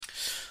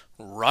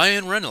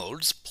Ryan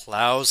Reynolds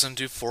plows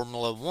into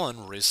Formula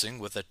One racing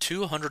with a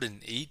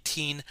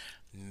 $218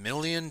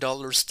 million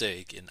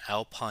stake in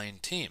Alpine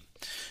team.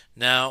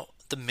 Now,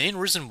 the main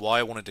reason why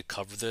I wanted to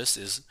cover this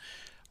is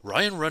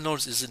Ryan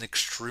Reynolds is an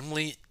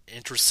extremely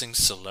interesting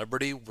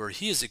celebrity where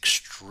he is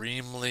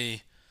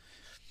extremely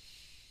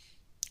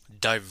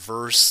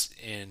diverse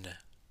in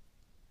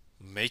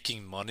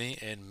making money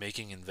and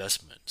making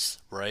investments,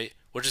 right?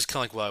 Which is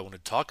kind of like what I want to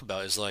talk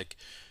about is like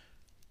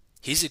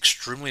he's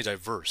extremely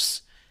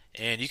diverse.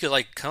 And you could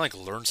like kind of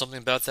like learn something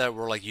about that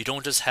where like you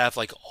don't just have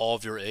like all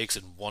of your eggs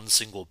in one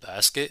single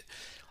basket.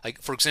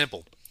 Like for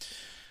example,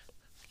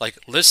 like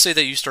let's say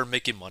that you start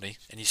making money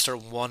and you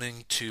start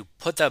wanting to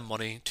put that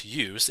money to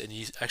use and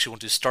you actually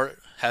want to start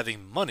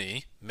having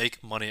money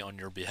make money on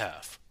your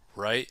behalf,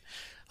 right?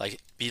 Like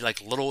be like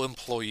little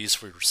employees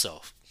for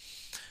yourself.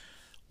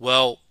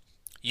 Well,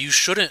 you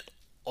shouldn't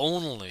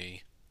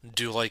only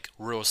do like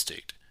real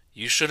estate.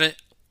 You shouldn't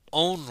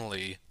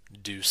only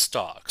do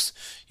stocks.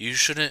 You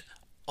shouldn't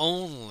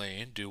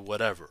only do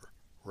whatever,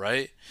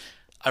 right?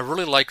 I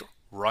really like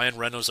Ryan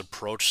Reynolds'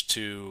 approach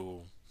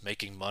to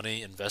making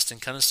money, investing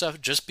kind of stuff,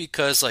 just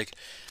because like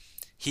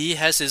he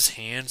has his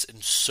hands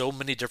in so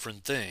many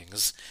different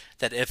things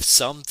that if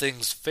some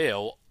things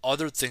fail,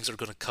 other things are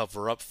going to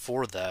cover up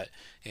for that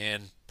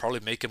and probably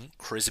make him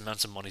crazy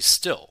amounts of money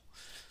still,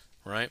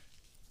 right?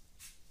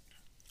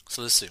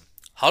 So let's see.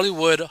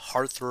 Hollywood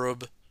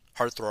heartthrob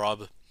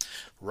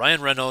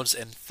Ryan Reynolds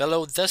and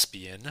fellow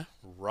thespian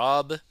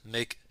Rob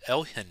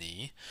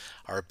McElhenney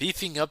are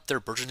beefing up their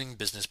burgeoning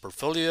business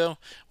portfolio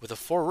with a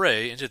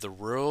foray into the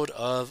world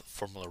of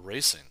Formula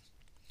racing.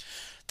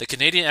 The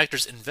Canadian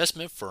actor's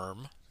investment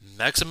firm,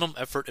 Maximum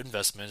Effort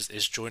Investments,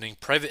 is joining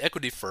private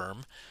equity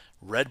firm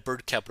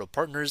Redbird Capital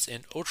Partners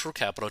and Ultra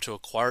Capital to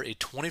acquire a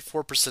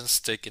 24%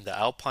 stake in the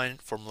Alpine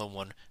Formula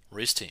One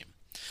race team.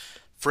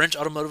 French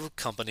automotive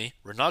company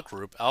Renault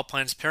Group,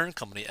 Alpine's parent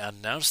company,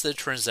 announced the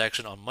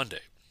transaction on Monday.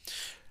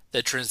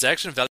 The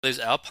transaction values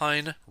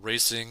Alpine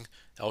Racing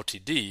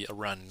Ltd.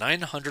 around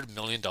 $900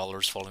 million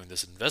following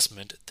this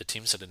investment, the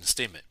team said in a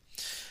statement.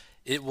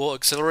 It will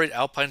accelerate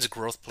Alpine's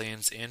growth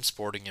plans and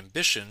sporting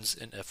ambitions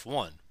in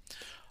F1.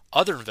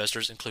 Other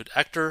investors include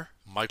actor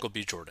Michael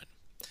B. Jordan.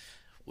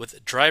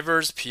 With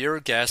drivers Pierre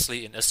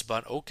Gasly and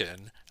Esteban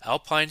Ocon,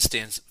 Alpine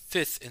stands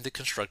fifth in the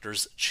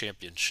Constructors'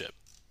 Championship.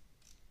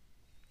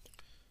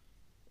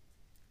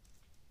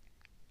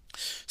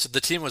 So the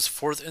team was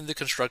fourth in the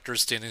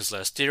constructors' standings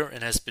last year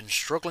and has been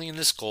struggling in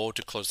its goal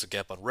to close the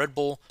gap on Red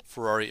Bull,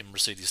 Ferrari, and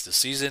Mercedes this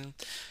season.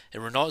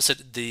 And Renault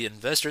said the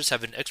investors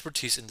have an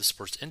expertise in the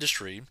sports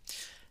industry,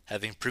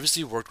 having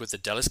previously worked with the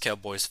Dallas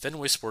Cowboys,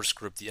 Fenway Sports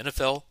Group, the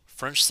NFL,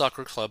 French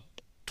soccer club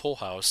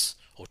Toulouse,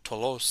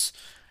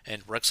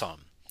 and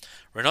Wrexham.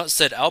 Renault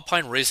said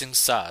Alpine Racing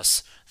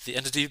SAS, the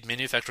entity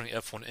manufacturing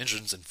F1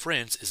 engines in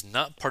France, is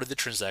not part of the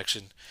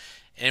transaction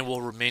and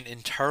will remain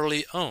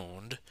entirely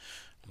owned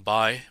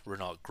by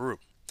Renault Group.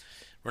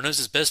 Reynolds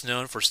is best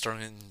known for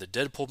starring in the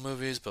Deadpool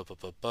movies.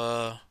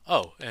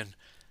 Oh, and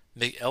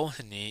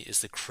McElhenney is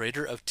the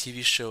creator of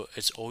TV show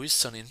It's Always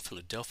Sunny in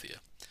Philadelphia.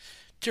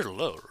 Dear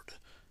Lord,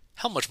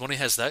 how much money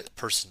has that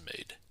person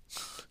made?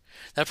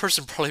 That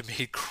person probably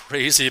made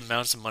crazy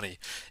amounts of money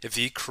if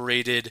he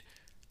created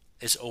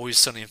It's Always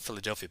Sunny in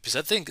Philadelphia. Because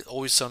I think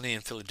Always Sunny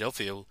in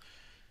Philadelphia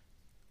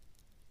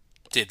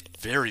did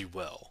very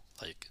well.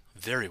 Like,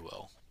 very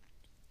well.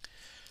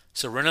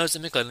 So Reynolds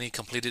and McLean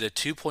completed a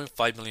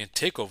 $2.5 million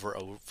takeover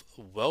of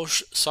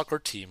Welsh soccer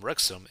team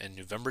Wrexham in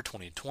November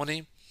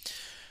 2020.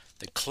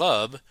 The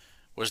club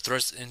was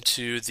thrust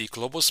into the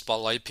global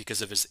spotlight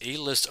because of its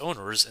A-list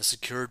owners and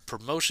secured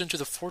promotion to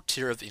the fourth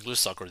tier of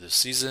English soccer this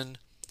season.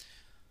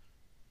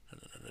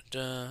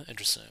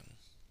 Interesting.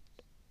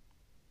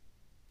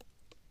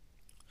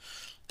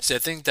 See, I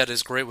think that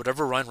is great.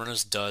 Whatever Ryan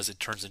Reynolds does, it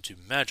turns into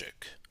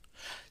magic.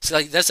 So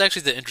like that's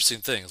actually the interesting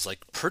thing. Is like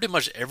pretty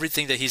much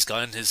everything that he's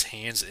gotten his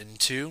hands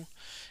into,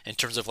 in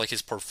terms of like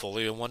his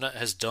portfolio and whatnot,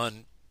 has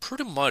done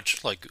pretty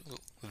much like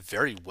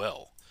very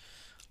well.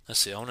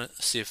 Let's see. I want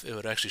to see if it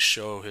would actually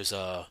show his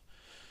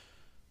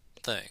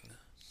thing.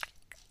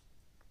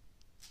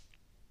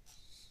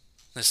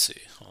 Let's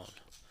see. Hold on.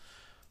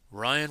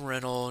 Ryan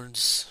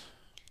Reynolds.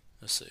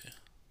 Let's see.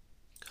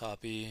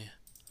 Copy.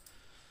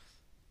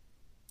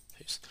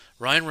 Paste.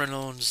 Ryan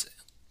Reynolds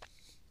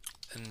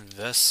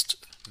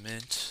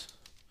investment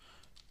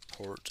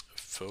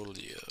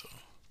portfolio.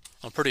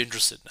 I'm pretty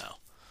interested now.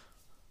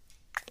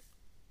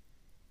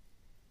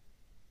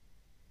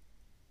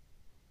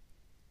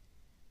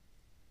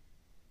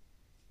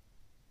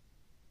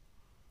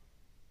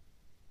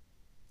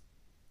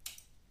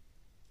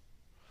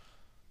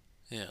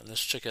 Yeah,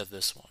 let's check out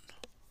this one.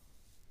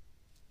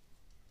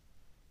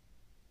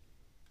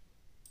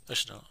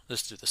 Actually, no,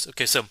 let's do this.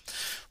 Okay, so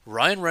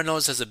Ryan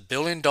Reynolds has $1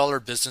 billion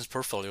business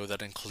portfolio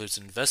that includes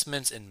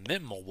investments in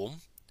Mint Mobile,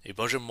 a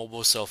Belgian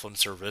mobile cell phone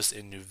service,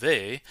 and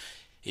Nuvei,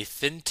 a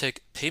fintech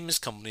payments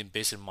company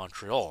based in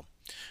Montreal.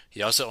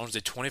 He also owns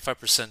a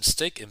 25%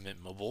 stake in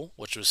Mint Mobile,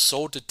 which was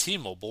sold to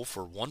T-Mobile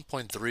for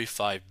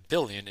 $1.35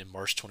 billion in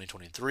March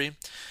 2023,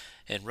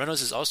 And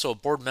Reynolds is also a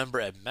board member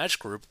at Match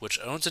Group, which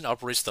owns and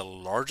operates the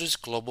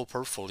largest global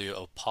portfolio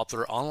of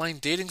popular online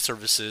dating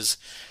services,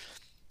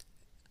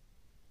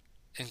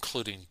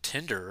 including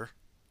Tinder,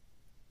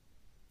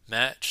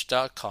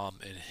 Match.com,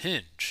 and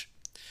Hinge.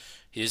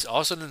 He is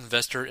also an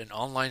investor in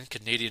online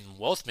Canadian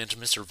wealth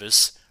management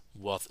service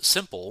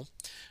Wealthsimple,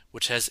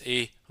 which has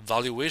a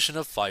valuation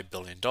of $5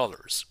 billion.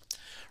 dollars.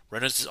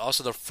 Reynolds is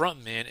also the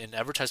frontman in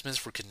advertisements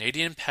for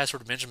Canadian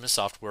password management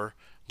software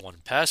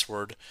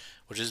 1Password,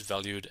 which is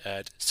valued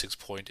at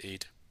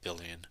 $6.8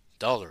 billion.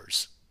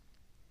 dollars.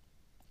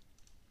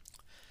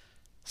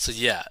 So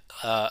yeah,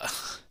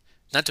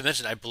 not to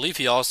mention, I believe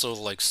he also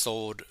like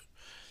sold.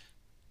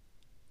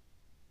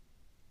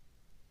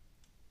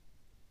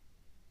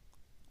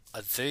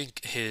 I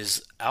think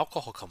his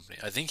alcohol company.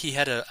 I think he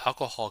had an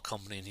alcohol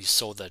company and he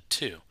sold that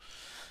too.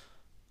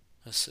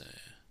 Let's see.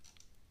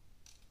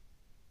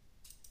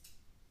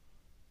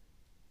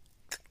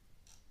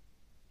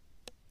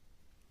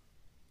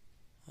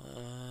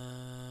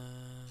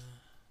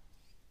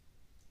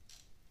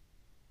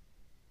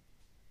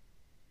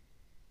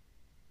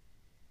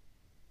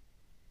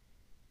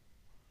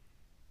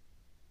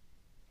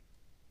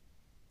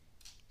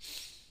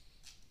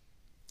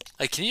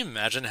 Like, can you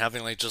imagine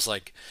having like just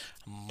like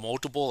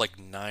multiple like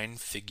nine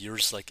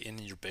figures like in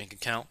your bank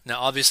account? Now,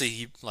 obviously,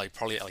 he like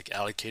probably like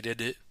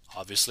allocated it,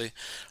 obviously,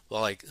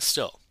 but like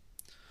still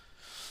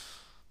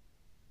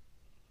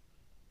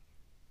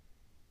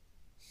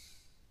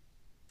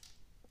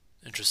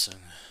interesting.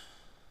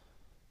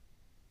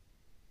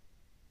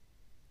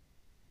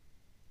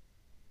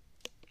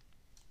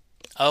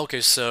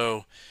 Okay,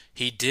 so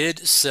he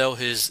did sell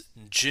his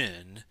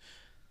gin,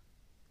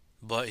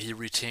 but he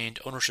retained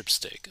ownership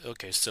stake.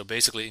 Okay, so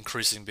basically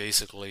increasing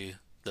basically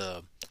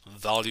the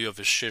value of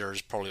his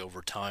shares probably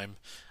over time.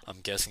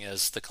 I'm guessing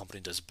as the company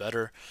does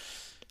better.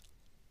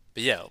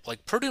 But yeah,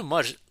 like pretty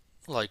much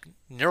like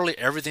nearly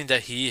everything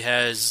that he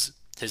has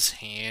his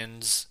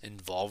hands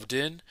involved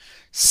in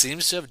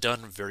seems to have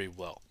done very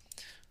well,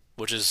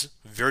 which is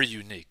very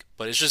unique.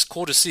 But it's just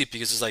cool to see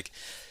because it's like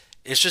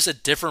it's just a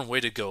different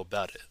way to go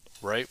about it,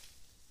 right?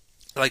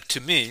 Like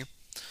to me,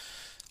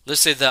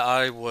 let's say that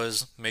I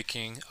was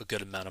making a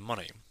good amount of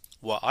money.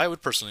 What I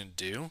would personally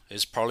do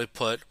is probably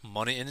put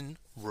money in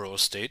real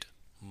estate,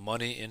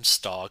 money in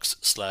stocks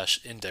slash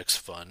index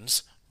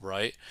funds,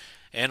 right?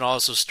 And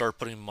also start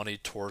putting money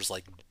towards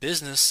like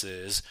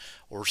businesses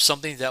or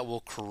something that will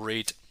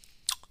create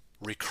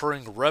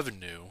recurring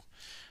revenue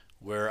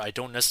where I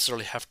don't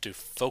necessarily have to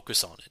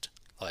focus on it.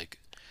 Like,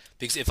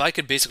 because if I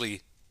could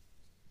basically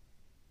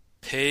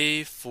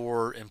pay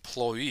for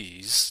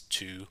employees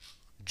to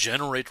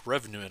generate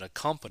revenue in a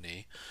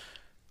company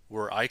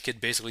where I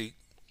could basically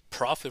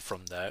profit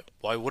from that,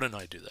 why wouldn't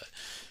I do that?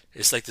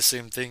 It's like the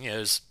same thing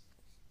as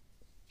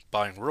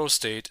buying real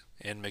estate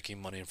and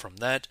making money from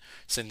that.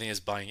 Same thing as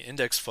buying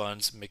index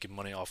funds, making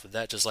money off of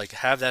that. Just like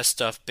have that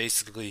stuff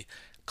basically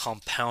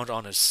compound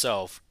on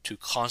itself to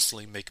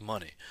constantly make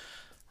money,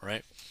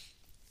 right?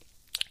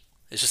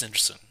 It's just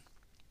interesting.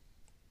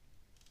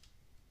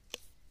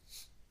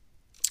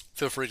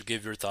 Feel free to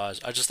give your thoughts.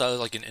 I just thought it was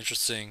like an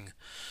interesting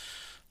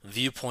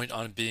viewpoint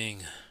on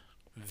being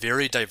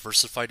very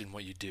diversified in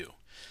what you do.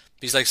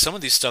 Because like some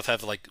of these stuff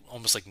have like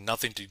almost like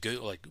nothing to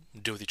do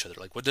with each other.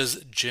 Like what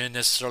does gin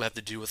necessarily have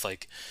to do with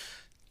like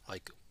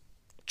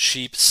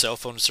cheap cell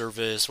phone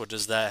service? What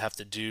does that have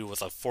to do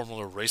with a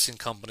Formula racing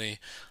company?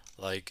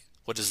 Like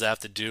what does that have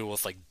to do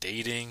with like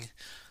dating,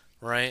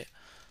 right?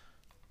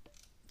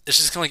 It's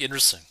just kind of like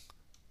interesting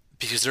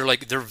because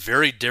they're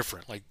very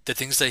different. Like the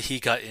things that he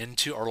got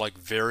into are like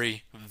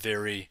very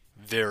very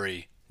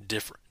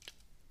different,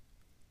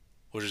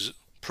 which is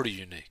pretty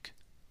unique.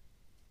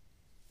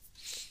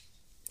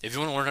 If you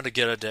want to learn how to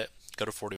get a debt, go to 40